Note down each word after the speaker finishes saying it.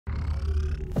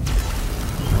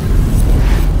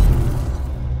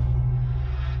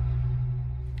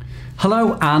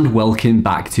Hello and welcome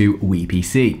back to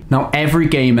WePC. Now, every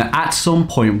gamer at some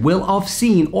point will have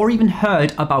seen or even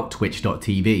heard about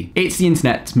Twitch.tv. It's the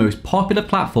internet's most popular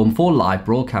platform for live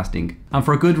broadcasting. And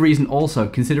for a good reason also,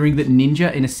 considering that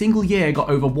Ninja in a single year got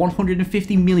over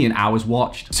 150 million hours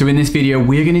watched. So in this video,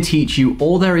 we're going to teach you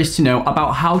all there is to know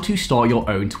about how to start your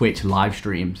own Twitch live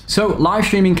streams. So live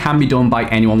streaming can be done by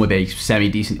anyone with a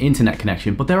semi-decent internet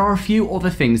connection, but there are a few other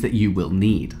things that you will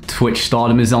need. Twitch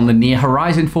stardom is on the near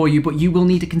horizon for you, but you will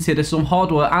need to consider some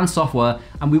hardware and software,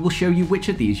 and we will show you which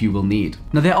of these you will need.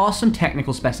 Now, there are some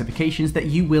technical specifications that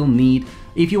you will need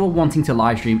if you are wanting to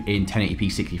live stream in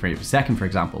 1080p 60 frames per second, for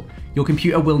example. Your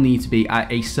computer will need to be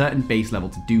at a certain base level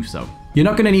to do so. You're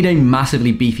not going to need a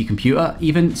massively beefy computer.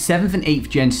 Even 7th and 8th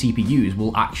gen CPUs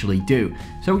will actually do.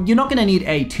 So you're not going to need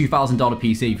a $2,000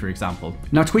 PC, for example.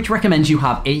 Now, Twitch recommends you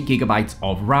have 8 GB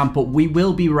of RAM, but we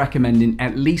will be recommending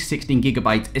at least 16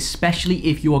 GB, especially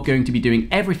if you are going to be doing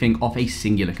everything off a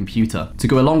singular computer. To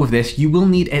go along with this, you will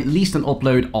need at least an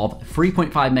upload of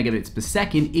 3.5 megabits per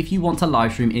second if you want to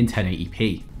live stream in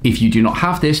 1080p. If you do not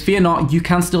have this, fear not, you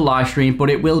can still live stream, but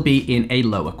it will be in a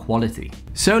lower quality.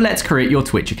 So let's create your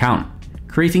Twitch account.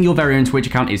 Creating your very own Twitch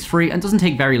account is free and doesn't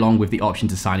take very long with the option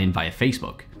to sign in via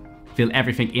Facebook. Fill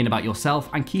everything in about yourself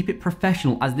and keep it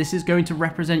professional, as this is going to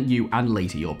represent you and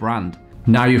later your brand.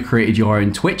 Now you've created your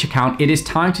own Twitch account, it is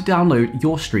time to download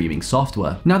your streaming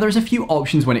software. Now there's a few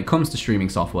options when it comes to streaming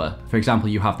software. For example,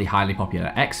 you have the highly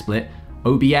popular XSplit,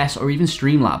 OBS, or even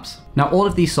Streamlabs. Now, all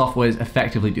of these softwares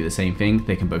effectively do the same thing.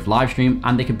 They can both live stream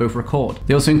and they can both record.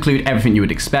 They also include everything you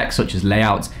would expect, such as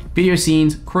layouts, video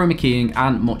scenes, chroma keying,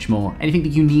 and much more. Anything that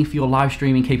you need for your live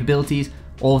streaming capabilities,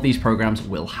 all of these programs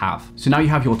will have. So now you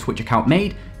have your Twitch account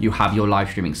made, you have your live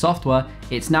streaming software,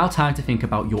 it's now time to think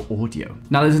about your audio.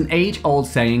 Now, there's an age-old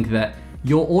saying that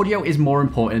your audio is more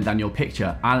important than your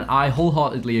picture, and I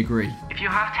wholeheartedly agree. If you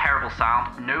have terrible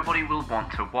sound, nobody will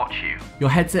want to watch you.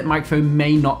 Your headset microphone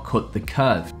may not cut the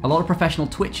curve. A lot of professional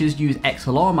Twitchers use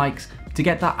XLR mics to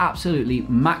get that absolutely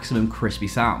maximum crispy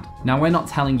sound. Now, we're not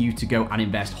telling you to go and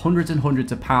invest hundreds and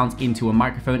hundreds of pounds into a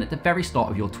microphone at the very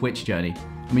start of your Twitch journey.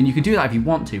 I mean, you can do that if you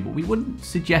want to, but we wouldn't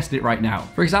suggest it right now.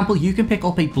 For example, you can pick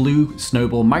up a Blue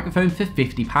Snowball microphone for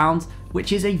 £50,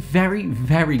 which is a very,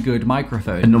 very good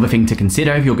microphone. Another thing to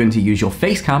consider if you're going to use your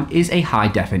face cam is a high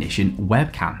definition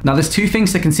webcam. Now, there's two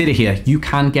things to consider here. You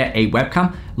can get a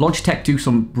webcam. Logitech do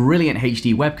some brilliant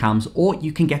HD webcams, or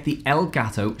you can get the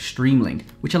Elgato Streamlink,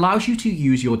 which allows you to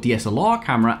use your DSLR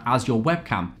camera as your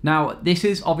webcam. Now, this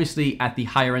is obviously at the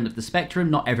higher end of the spectrum.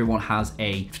 Not everyone has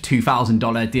a $2,000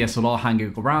 DSLR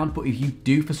hanging around, but if you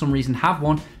do for some reason have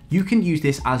one, you can use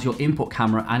this as your input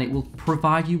camera and it will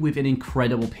provide you with an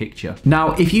incredible picture.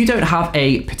 Now, if you don't have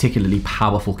a particularly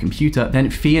powerful computer, then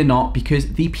fear not,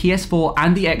 because the PS4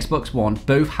 and the Xbox One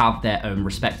both have their own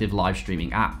respective live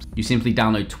streaming apps. You simply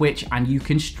download Twitch and you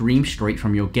can stream straight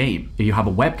from your game. If you have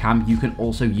a webcam, you can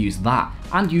also use that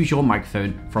and use your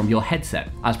microphone from your headset.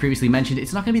 As previously mentioned,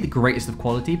 it's not going to be the greatest of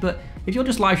quality, but if you're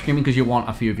just live streaming because you want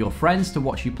a few of your friends to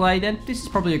watch you play, then this is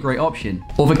probably a great option.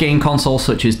 Other game consoles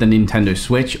such as the Nintendo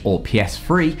Switch or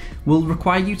PS3 will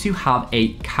require you to have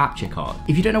a capture card.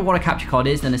 If you don't know what a capture card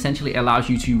is, then essentially it allows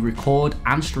you to record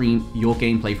and stream your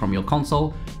gameplay from your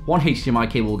console. One HDMI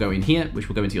cable will go in here, which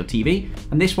will go into your TV,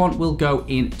 and this one will go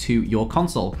into your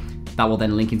console. That will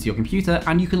then link into your computer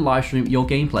and you can live stream your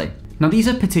gameplay. Now, these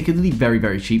are particularly very,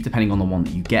 very cheap depending on the one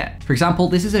that you get. For example,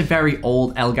 this is a very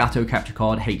old Elgato capture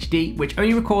card HD, which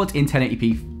only records in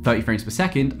 1080p 30 frames per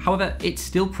second. However, it's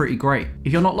still pretty great.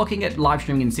 If you're not looking at live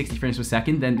streaming in 60 frames per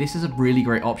second, then this is a really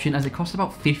great option, as it costs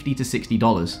about $50 to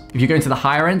 $60. If you're going to the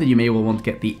higher end, then you may well want to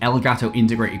get the Elgato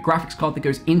integrated graphics card that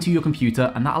goes into your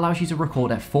computer, and that allows you to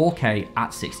record at 4K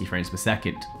at 60 frames per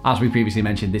second. As we previously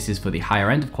mentioned, this is for the higher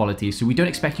end of quality, so we don't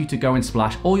expect you to go and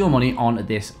splash all your money on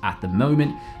this at the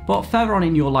moment, but further on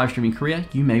in your live streaming career,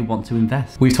 you may want to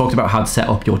invest. We've talked about how to set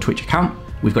up your Twitch account.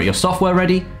 We've got your software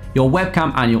ready, your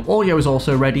webcam and your audio is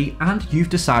also ready, and you've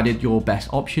decided your best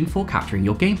option for capturing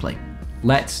your gameplay.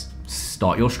 Let's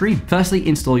start your stream. Firstly,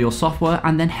 install your software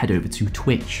and then head over to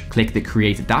Twitch. Click the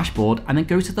Create Dashboard and then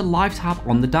go to the Live tab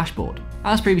on the dashboard.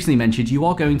 As previously mentioned, you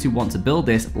are going to want to build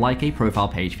this like a profile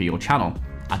page for your channel.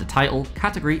 Add a title,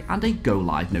 category, and a Go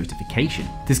Live notification.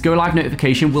 This Go Live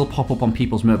notification will pop up on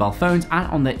people's mobile phones and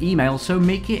on their email, so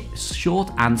make it short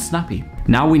and snappy.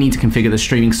 Now we need to configure the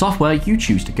streaming software you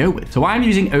choose to go with. So I'm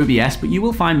using OBS, but you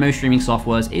will find most streaming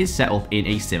softwares is set up in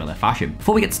a similar fashion.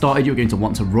 Before we get started, you're going to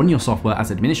want to run your software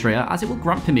as administrator, as it will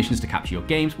grant permissions to capture your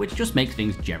games, which just makes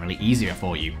things generally easier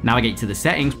for you. Navigate to the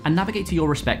settings and navigate to your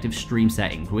respective stream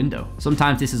settings window.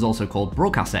 Sometimes this is also called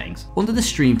broadcast settings. Under the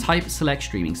stream type, select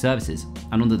streaming services.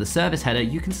 And under the service header,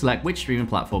 you can select which streaming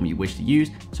platform you wish to use.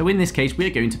 So in this case, we're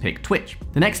going to pick Twitch.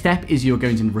 The next step is you're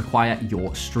going to require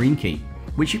your stream key,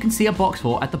 which you can see a box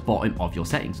for at the bottom of your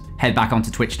settings. Head back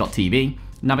onto twitch.tv,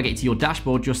 navigate to your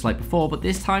dashboard just like before, but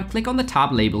this time click on the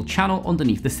tab labeled channel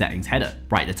underneath the settings header.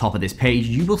 Right at the top of this page,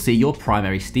 you will see your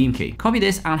primary Steam key. Copy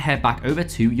this and head back over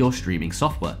to your streaming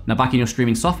software. Now back in your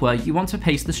streaming software, you want to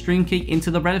paste the stream key into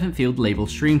the relevant field labeled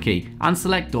stream key and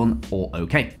select done or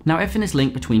OK. Now everything is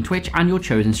linked between Twitch and your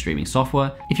chosen streaming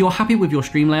software. If you're happy with your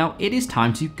stream layout, it is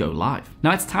time to go live.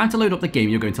 Now it's time to load up the game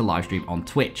you're going to live stream on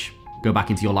Twitch. Go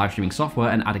back into your live streaming software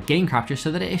and add a game capture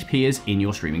so that it appears in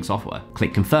your streaming software.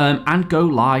 Click confirm and go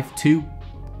live to,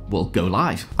 well, go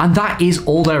live. And that is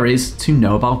all there is to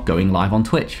know about going live on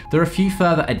Twitch. There are a few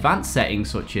further advanced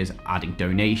settings such as adding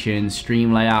donations,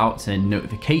 stream layouts, and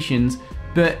notifications,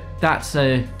 but that's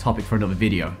a topic for another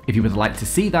video. If you would like to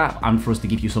see that and for us to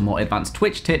give you some more advanced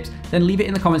Twitch tips, then leave it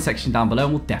in the comment section down below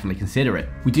and we'll definitely consider it.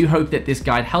 We do hope that this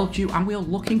guide helped you and we are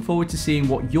looking forward to seeing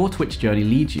what your Twitch journey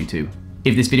leads you to.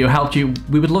 If this video helped you,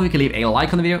 we would love if you could leave a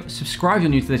like on the video, subscribe if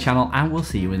you're new to the channel, and we'll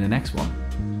see you in the next one.